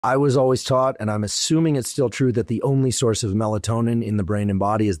I was always taught, and I'm assuming it's still true, that the only source of melatonin in the brain and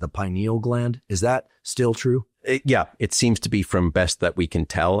body is the pineal gland. Is that still true? Yeah, it seems to be from best that we can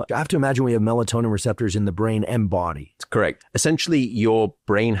tell. I have to imagine we have melatonin receptors in the brain and body. It's correct. Essentially, your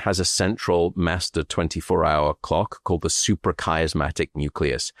brain has a central master 24-hour clock called the suprachiasmatic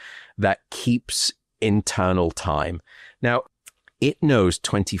nucleus that keeps internal time. Now, it knows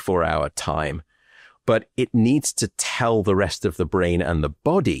 24-hour time, but it needs to tell the rest of the brain and the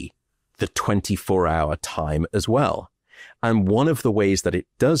body the 24-hour time as well. And one of the ways that it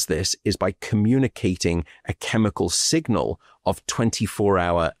does this is by communicating a chemical signal of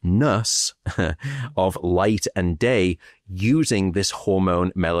 24-hour-ness of light and day using this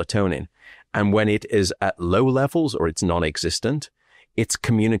hormone melatonin. And when it is at low levels or it's non-existent, it's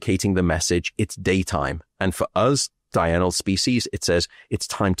communicating the message, it's daytime. And for us, diurnal species, it says it's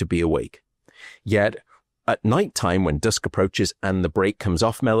time to be awake. Yet at nighttime, when dusk approaches and the brake comes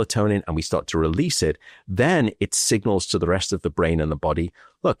off melatonin and we start to release it, then it signals to the rest of the brain and the body,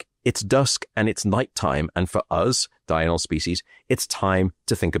 look, it's dusk and it's nighttime. And for us, diurnal species, it's time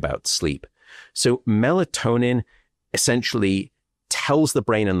to think about sleep. So melatonin essentially tells the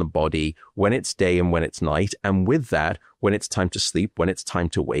brain and the body when it's day and when it's night. And with that, when it's time to sleep, when it's time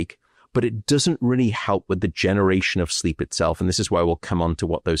to wake. But it doesn't really help with the generation of sleep itself. And this is where we'll come on to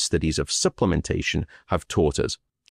what those studies of supplementation have taught us.